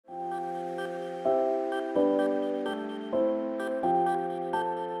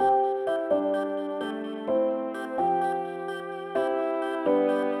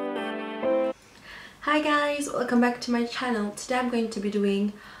welcome back to my channel. Today I'm going to be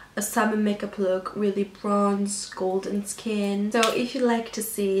doing a summer makeup look, really bronze, golden skin. So if you like to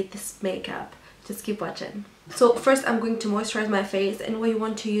see this makeup, just keep watching. So first I'm going to moisturize my face, and what you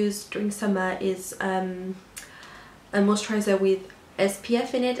want to use during summer is a moisturizer with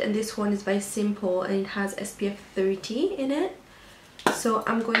SPF in it, and this one is by Simple and it has SPF 30 in it. So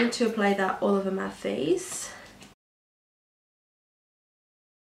I'm going to apply that all over my face.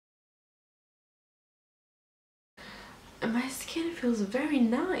 And my skin feels very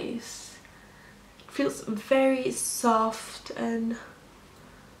nice. It feels very soft and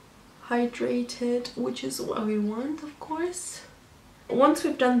hydrated, which is what we want, of course. Once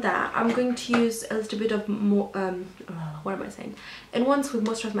we've done that, I'm going to use a little bit of more what am I saying? And once we've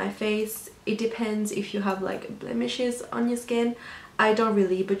moisturized my face, it depends if you have like blemishes on your skin. I don't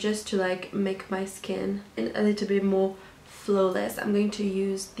really, but just to like make my skin a little bit more flawless, I'm going to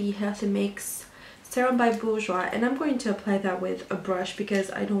use the Healthy Mix Serum by Bourjois, and I'm going to apply that with a brush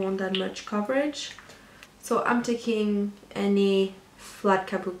because I don't want that much coverage. So I'm taking any flat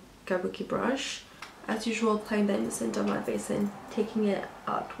kabuki brush, as usual, applying that in the center of my face and taking it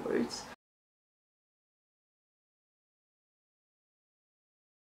outwards.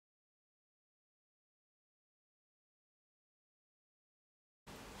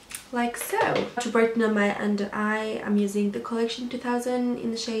 Like so. To brighten up my under eye, I'm using the Collection 2000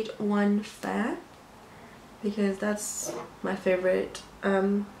 in the shade 1 Fair, because that's my favorite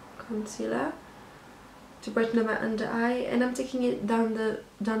concealer to brighten up my under eye, and I'm taking it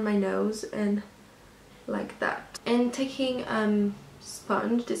down my nose and like that. And taking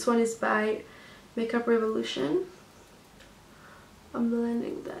sponge, this one is by Makeup Revolution. I'm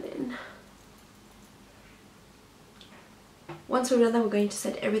blending that in. Once we're done that, we're going to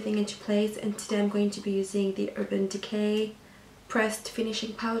set everything into place, and today I'm going to be using the Urban Decay Pressed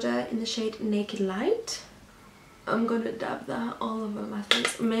Finishing Powder in the shade Naked Light. I'm gonna dab that all over my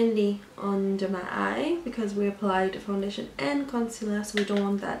face, mainly under my eye, because we applied foundation and concealer, so we don't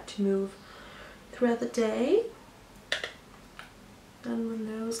want that to move throughout the day. Down my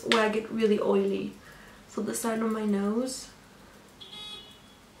nose, where I get really oily, so the side of my nose,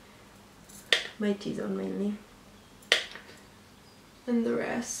 my T-zone mainly, and the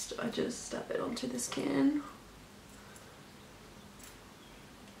rest I just dab it onto the skin.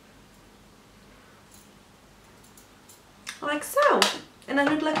 Like so. And I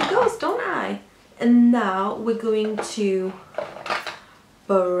look like a ghost, don't I? And now we're going to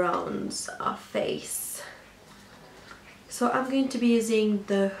bronze our face. So I'm going to be using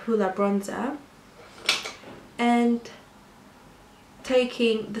the Hoola bronzer and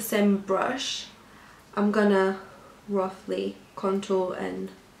taking the same brush, I'm gonna roughly contour and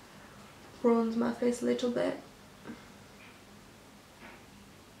bronze my face a little bit.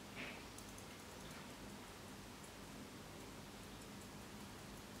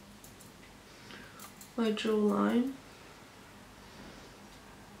 My jawline,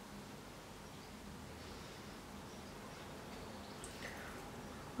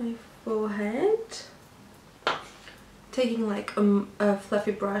 my forehead, taking like a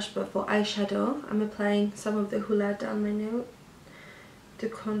fluffy brush, but for eyeshadow I'm applying some of the Hoola down my nose to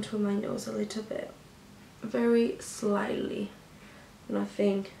contour my nose a little bit, very slightly,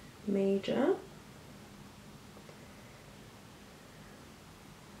 nothing major.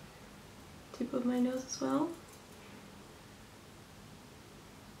 Tip of my nose as well.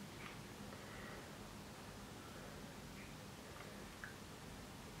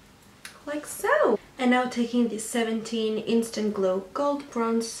 Like so. And now taking the 17 Instant Glow Gold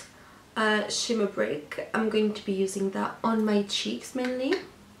Bronze Shimmer Brick, I'm going to be using that on my cheeks mainly.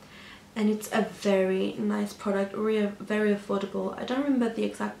 And it's a very nice product, really very affordable. I don't remember the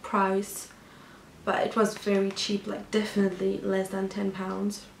exact price, but it was very cheap, like definitely less than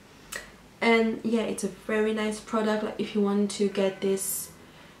 £10. And yeah, it's a very nice product. Like if you want to get this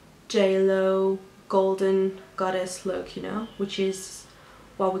JLo golden goddess look, you know, which is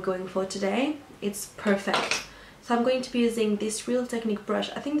what we're going for today, it's perfect. So I'm going to be using this Real Technique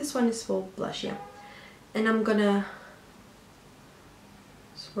brush. I think this one is for blush, yeah. And I'm gonna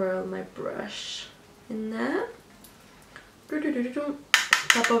swirl my brush in there.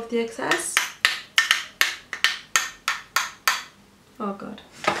 Top off the excess. Oh god.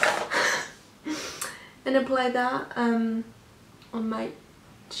 And apply that on my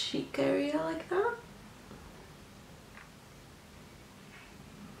cheek area like that,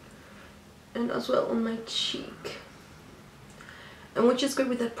 and as well on my cheek. And which is great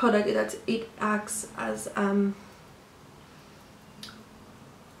with that product is that it acts as a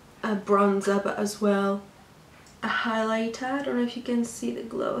bronzer, but as well a highlighter. I don't know if you can see the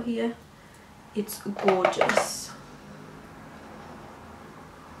glow here. It's gorgeous.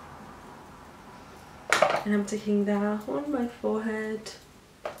 And I'm taking that on my forehead,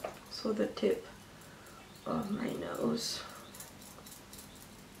 so the tip of my nose.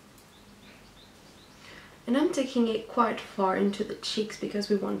 And I'm taking it quite far into the cheeks because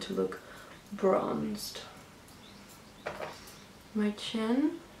we want to look bronzed. My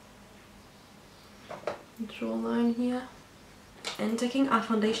chin, jawline here. And taking our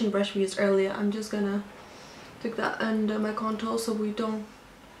foundation brush we used earlier, I'm just gonna take that under my contour so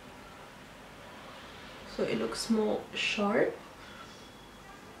it looks more sharp.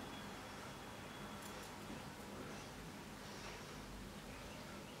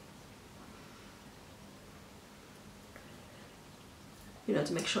 You know,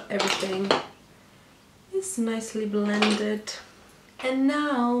 to make sure everything is nicely blended. And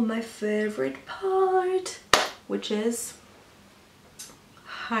now my favorite part, which is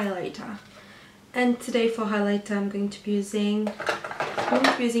highlighter. And today for highlighter I'm going to be using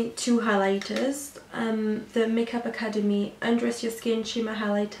two highlighters. The Makeup Academy Undress Your Skin Shimmer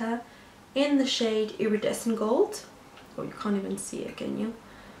Highlighter in the shade Iridescent Gold. Oh, you can't even see it, can you?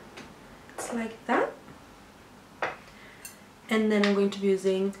 It's like that. And then I'm going to be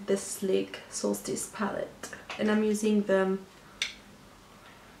using the Sleek Solstice palette. And I'm using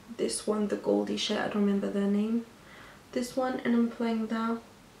this one, the Goldie shade, I don't remember the name. This one, and I'm applying that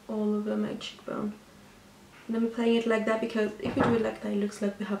all over my cheekbone. And I'm applying it like that because if we do it like that, it looks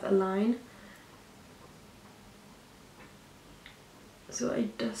like we have a line. So I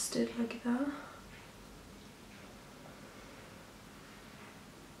dust it like that.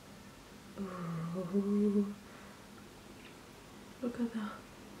 Ooh. Look at that.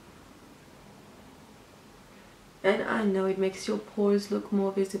 And I know it makes your pores look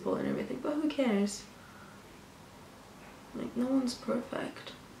more visible and everything, but who cares? Like, no one's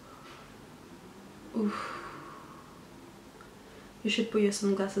perfect. Oof. You should put your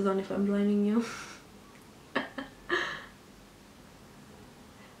sunglasses on if I'm blinding you.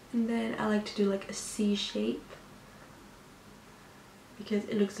 And then I like to do like a C shape because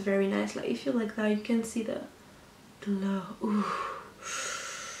it looks very nice. Like if you like that, you can see the glow. Ooh.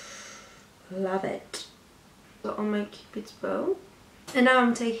 Love it. So on my Cupid's bow. And now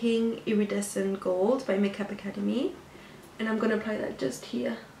I'm taking Iridescent Gold by Makeup Academy. And I'm gonna apply that just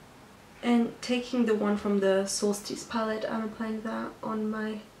here. And taking the one from the Solstice palette, I'm applying that on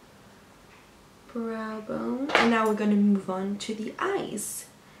my brow bone. And now we're gonna move on to the eyes.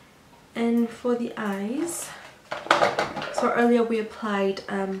 And for the eyes, so earlier we applied,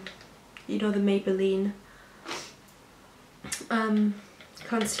 you know, the Maybelline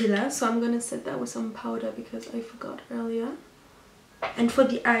concealer. So I'm gonna set that with some powder because I forgot earlier. And for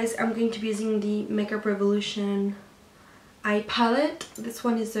the eyes, I'm going to be using the Makeup Revolution eye palette. This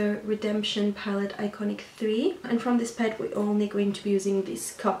one is a Redemption palette Iconic 3. And from this palette, we're only going to be using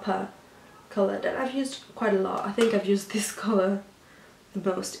this copper color that I've used quite a lot. I think I've used this color the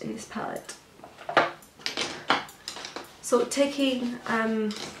most in this palette. So taking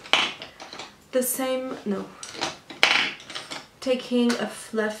taking a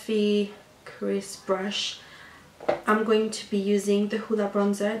fluffy crisp brush, I'm going to be using the Hoola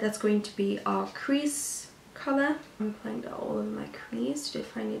bronzer. That's going to be our crease color. I'm applying that all over my crease to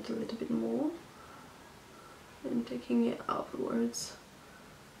define it a little bit more and taking it upwards.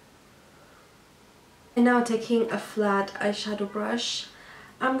 And now taking a flat eyeshadow brush,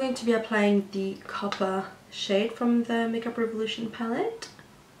 I'm going to be applying the copper shade from the Makeup Revolution palette.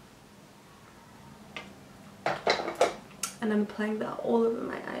 And I'm applying that all over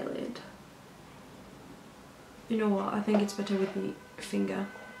my eyelid. You know what, I think it's better with the finger.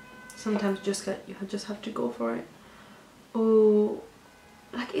 Sometimes you just have to go for it. Oh,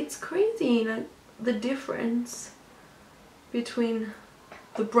 like it's crazy, like the difference between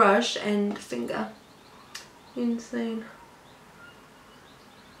the brush and the finger. Insane.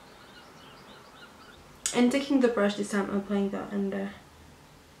 And taking the brush this time, I'm applying that under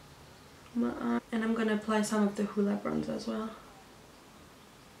my eye. And I'm gonna apply some of the Hoola bronzer as well.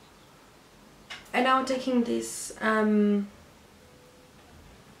 And now I'm taking this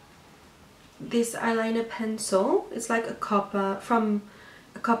this eyeliner pencil. It's like a copper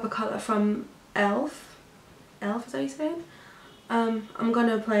color from Elf. Elf, is that how you say it? I'm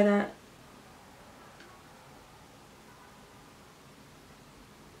gonna apply that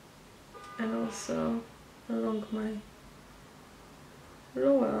and also along my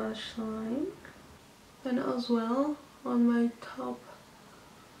lower lash line and as well on my top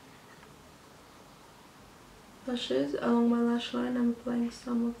lashes. Along my lash line I'm applying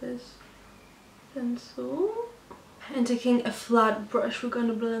some of this pencil and taking a flat brush we're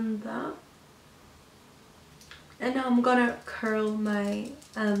gonna blend that And now I'm gonna curl my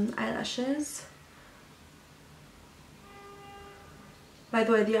eyelashes. By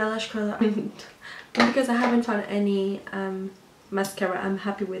the way, the eyelash curler, because I haven't found any mascara I'm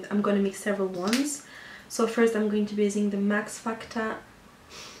happy with, I'm gonna make several ones. So first I'm going to be using the Max Factor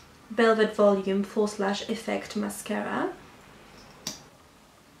Velvet Volume 4/ Effect Mascara.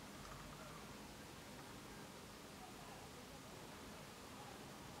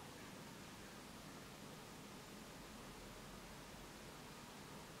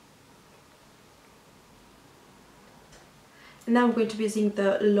 And now I'm going to be using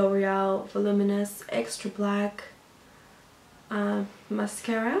the L'Oreal Voluminous Extra Black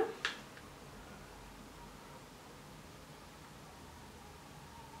mascara.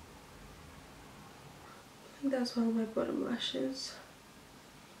 I think that's one of my bottom lashes.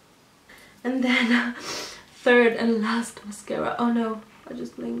 And then third and last mascara. Oh no, I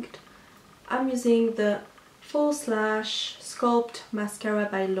just blinked. I'm using the 4/ Sculpt Mascara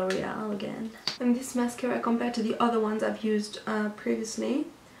by L'Oreal again. And this mascara, compared to the other ones I've used previously,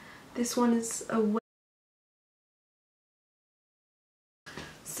 this one is a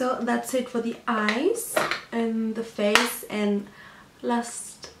So that's it for the eyes and the face, and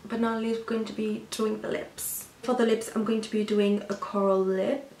last but not least, we're going to be doing the lips. For the lips, I'm going to be doing a coral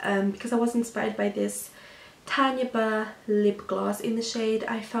lip because I was inspired by this Tanya lip gloss in the shade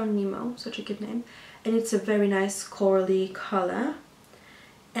I Found Nemo, such a good name, and it's a very nice corally color,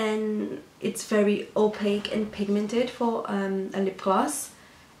 and it's very opaque and pigmented for a lip gloss.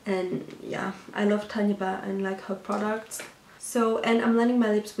 And yeah, I love Tanya and like her products. So, and I'm lining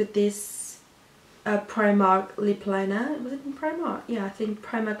my lips with this Primark lip liner. Was it in Primark? Yeah, I think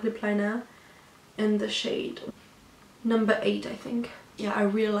Primark lip liner in the shade number 8, I think. Yeah, I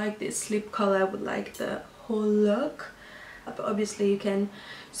really like this lip color with like the whole look. But obviously you can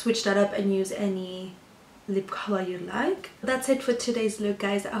switch that up and use any lip color you like. That's it for today's look,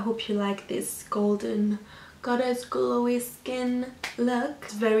 guys. I hope you like this golden goddess glowy skin look.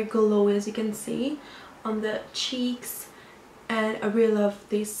 It's very glowy, as you can see, on the cheeks. And I really love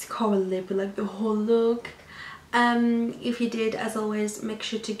this coral lip, like the whole look. If you did, as always, make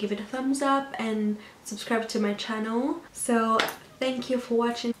sure to give it a thumbs up and subscribe to my channel. So thank you for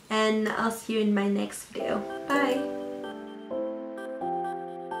watching, and I'll see you in my next video. Bye!